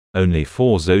Only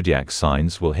 4 zodiac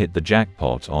signs will hit the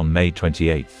jackpot on May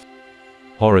 28th.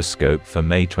 Horoscope for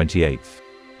May 28th.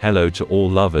 Hello to all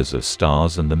lovers of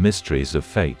stars and the mysteries of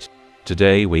fate.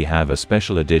 Today we have a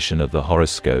special edition of the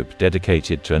horoscope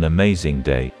dedicated to an amazing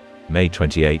day, May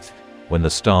 28th, when the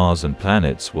stars and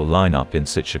planets will line up in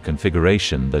such a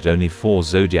configuration that only 4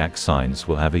 zodiac signs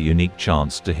will have a unique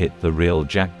chance to hit the real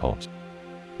jackpot.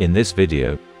 In this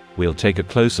video, we'll take a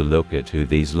closer look at who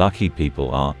these lucky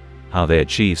people are, how they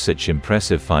achieve such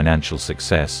impressive financial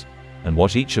success, and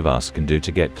what each of us can do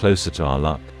to get closer to our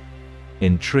luck.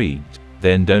 Intrigued?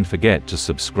 Then don't forget to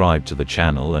subscribe to the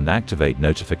channel and activate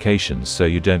notifications so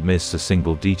you don't miss a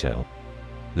single detail.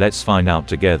 Let's find out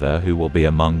together who will be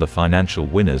among the financial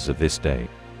winners of this day.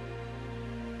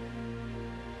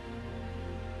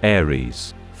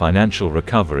 Aries. Financial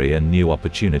recovery and new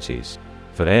opportunities.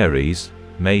 For Aries,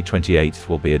 May 28th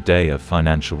will be a day of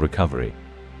financial recovery.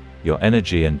 Your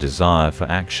energy and desire for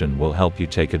action will help you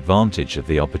take advantage of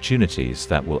the opportunities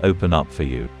that will open up for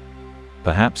you.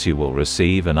 Perhaps you will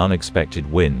receive an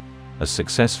unexpected win, a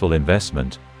successful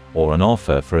investment, or an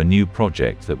offer for a new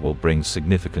project that will bring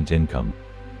significant income.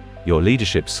 Your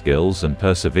leadership skills and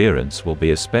perseverance will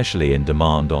be especially in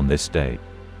demand on this day.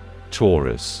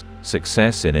 Taurus.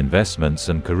 Success in investments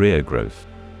and career growth.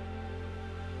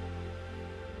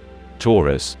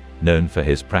 Taurus, known for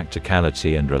his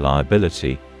practicality and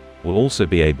reliability, will also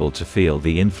be able to feel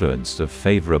the influence of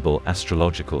favorable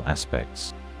astrological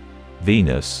aspects.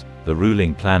 Venus, the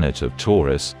ruling planet of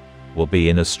Taurus, will be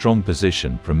in a strong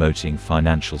position promoting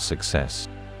financial success.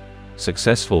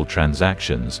 Successful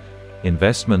transactions,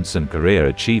 investments and career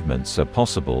achievements are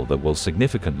possible that will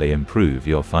significantly improve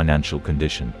your financial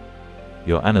condition.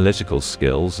 Your analytical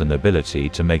skills and ability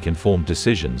to make informed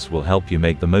decisions will help you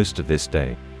make the most of this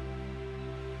day.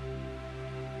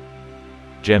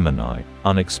 Gemini.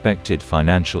 Unexpected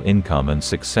financial income and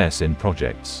success in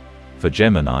projects. For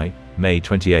Gemini, May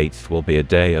 28th will be a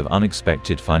day of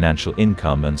unexpected financial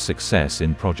income and success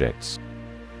in projects.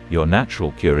 Your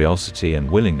natural curiosity and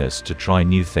willingness to try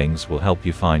new things will help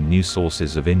you find new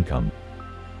sources of income.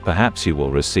 Perhaps you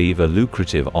will receive a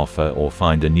lucrative offer or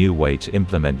find a new way to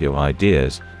implement your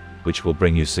ideas, which will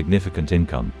bring you significant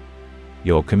income.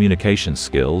 Your communication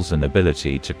skills and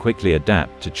ability to quickly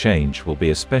adapt to change will be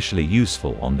especially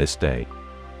useful on this day.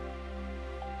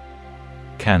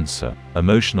 Cancer.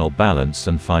 Emotional balance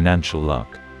and financial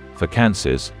luck. For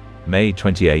Cancers, May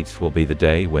 28th will be the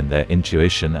day when their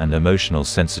intuition and emotional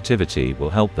sensitivity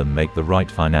will help them make the right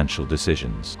financial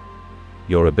decisions.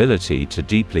 Your ability to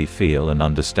deeply feel and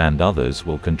understand others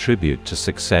will contribute to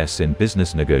success in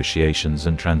business negotiations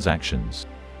and transactions.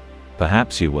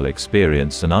 Perhaps you will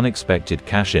experience an unexpected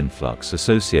cash influx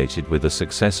associated with a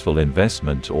successful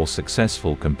investment or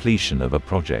successful completion of a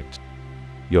project.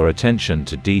 Your attention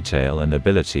to detail and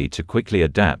ability to quickly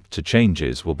adapt to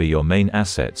changes will be your main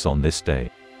assets on this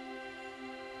day.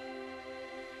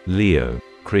 Leo.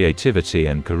 Creativity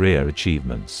and career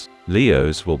achievements.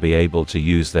 Leos will be able to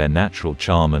use their natural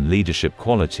charm and leadership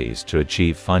qualities to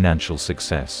achieve financial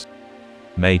success.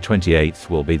 May 28th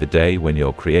will be the day when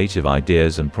your creative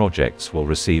ideas and projects will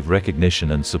receive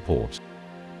recognition and support.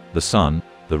 The Sun,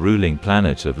 the ruling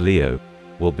planet of Leo,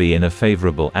 will be in a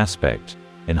favorable aspect,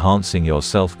 enhancing your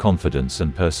self-confidence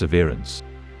and perseverance.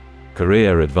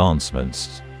 Career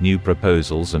advancements, new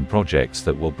proposals and projects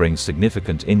that will bring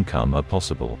significant income are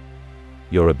possible.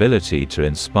 Your ability to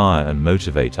inspire and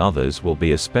motivate others will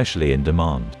be especially in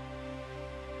demand.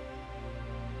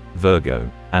 Virgo.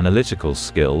 Analytical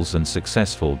skills and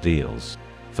successful deals.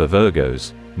 For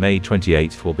Virgos, May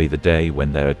 28th will be the day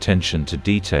when their attention to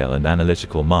detail and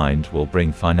analytical mind will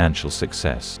bring financial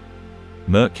success.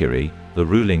 Mercury, the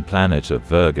ruling planet of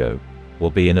Virgo, will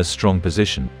be in a strong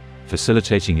position,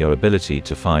 facilitating your ability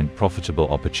to find profitable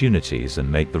opportunities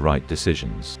and make the right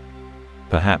decisions.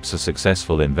 Perhaps a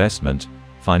successful investment,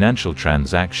 financial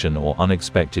transaction or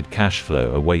unexpected cash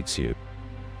flow awaits you.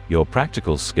 Your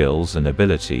practical skills and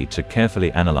ability to carefully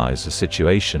analyze a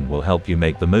situation will help you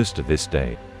make the most of this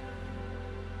day.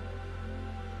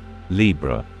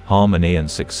 Libra. Harmony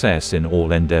and success in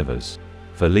all endeavors.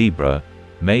 For Libra,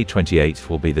 May 28th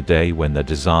will be the day when the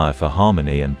desire for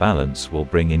harmony and balance will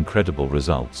bring incredible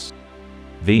results.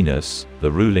 Venus,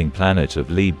 the ruling planet of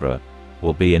Libra,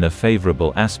 will be in a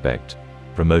favorable aspect,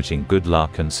 promoting good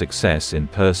luck and success in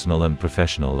personal and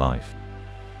professional life.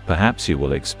 Perhaps you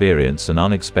will experience an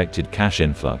unexpected cash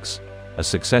influx, a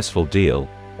successful deal,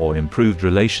 or improved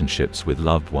relationships with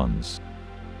loved ones.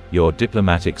 Your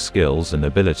diplomatic skills and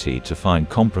ability to find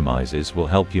compromises will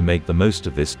help you make the most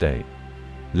of this day.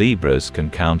 Libras can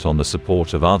count on the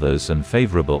support of others and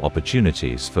favorable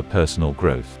opportunities for personal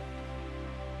growth.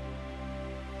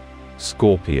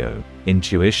 Scorpio.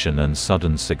 Intuition and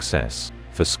sudden success.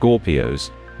 For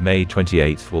Scorpios, May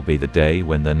 28th will be the day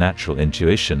when their natural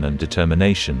intuition and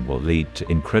determination will lead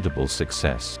to incredible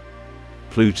success.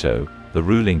 Pluto, the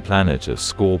ruling planet of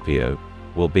Scorpio,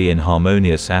 will be in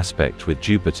harmonious aspect with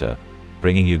Jupiter,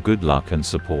 bringing you good luck and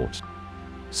support.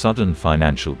 Sudden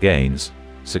financial gains,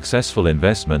 successful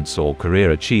investments or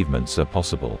career achievements are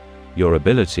possible. Your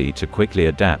ability to quickly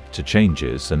adapt to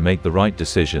changes and make the right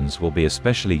decisions will be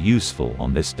especially useful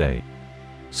on this day.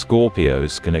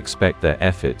 Scorpios can expect their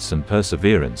efforts and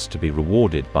perseverance to be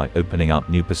rewarded by opening up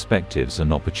new perspectives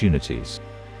and opportunities.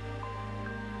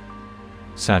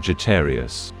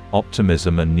 Sagittarius.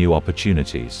 Optimism and new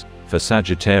opportunities. For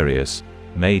Sagittarius,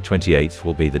 May 28th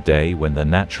will be the day when their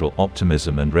natural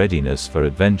optimism and readiness for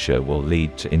adventure will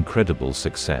lead to incredible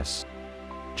success.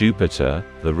 Jupiter,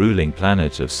 the ruling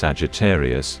planet of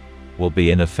Sagittarius, will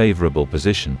be in a favorable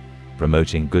position,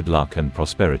 promoting good luck and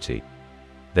prosperity.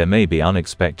 There may be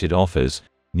unexpected offers,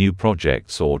 new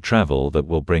projects or travel that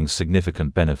will bring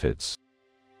significant benefits.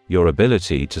 Your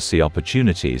ability to see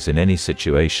opportunities in any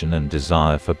situation and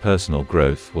desire for personal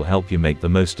growth will help you make the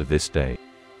most of this day.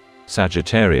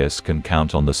 Sagittarius can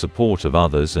count on the support of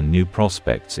others and new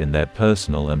prospects in their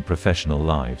personal and professional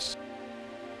lives.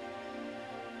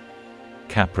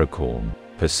 Capricorn.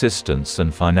 Persistence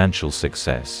and financial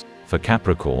success. For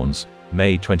Capricorns,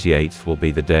 May 28th will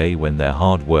be the day when their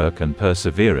hard work and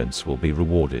perseverance will be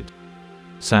rewarded.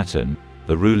 Saturn,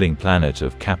 the ruling planet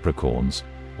of Capricorns,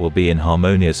 will be in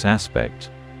harmonious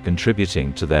aspect,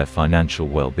 contributing to their financial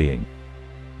well-being.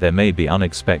 There may be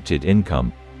unexpected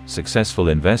income, successful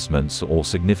investments or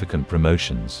significant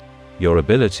promotions. Your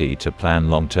ability to plan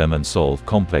long-term and solve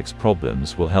complex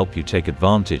problems will help you take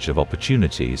advantage of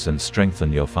opportunities and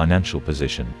strengthen your financial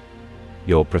position.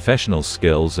 Your professional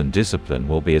skills and discipline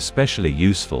will be especially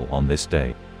useful on this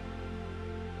day.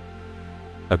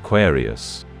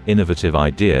 Aquarius. Innovative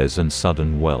ideas and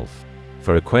sudden wealth.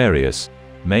 For Aquarius,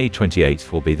 May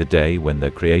 28th will be the day when their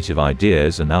creative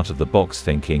ideas and out-of-the-box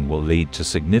thinking will lead to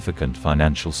significant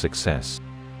financial success.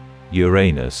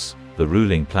 Uranus, the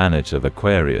ruling planet of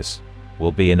Aquarius,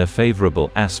 will be in a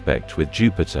favorable aspect with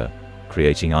Jupiter,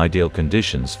 creating ideal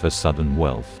conditions for sudden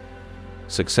wealth.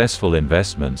 Successful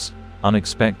investments,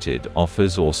 unexpected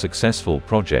offers or successful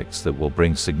projects that will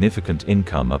bring significant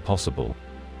income are possible.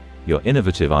 Your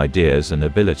innovative ideas and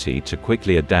ability to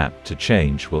quickly adapt to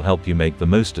change will help you make the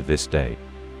most of this day.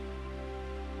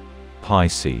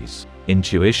 Pisces.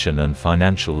 Intuition and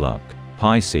financial luck.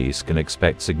 Pisces can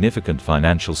expect significant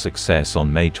financial success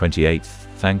on May 28th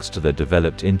thanks to their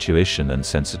developed intuition and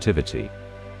sensitivity.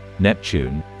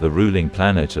 Neptune, the ruling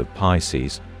planet of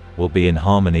Pisces, will be in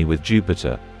harmony with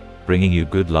Jupiter, bringing you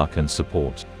good luck and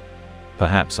support.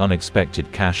 Perhaps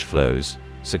unexpected cash flows,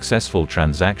 successful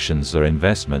transactions or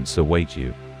investments await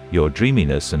you. Your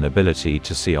dreaminess and ability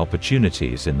to see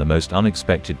opportunities in the most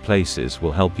unexpected places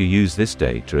will help you use this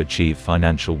day to achieve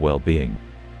financial well-being.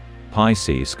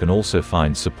 Pisces can also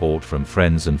find support from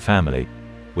friends and family,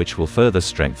 which will further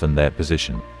strengthen their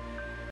position.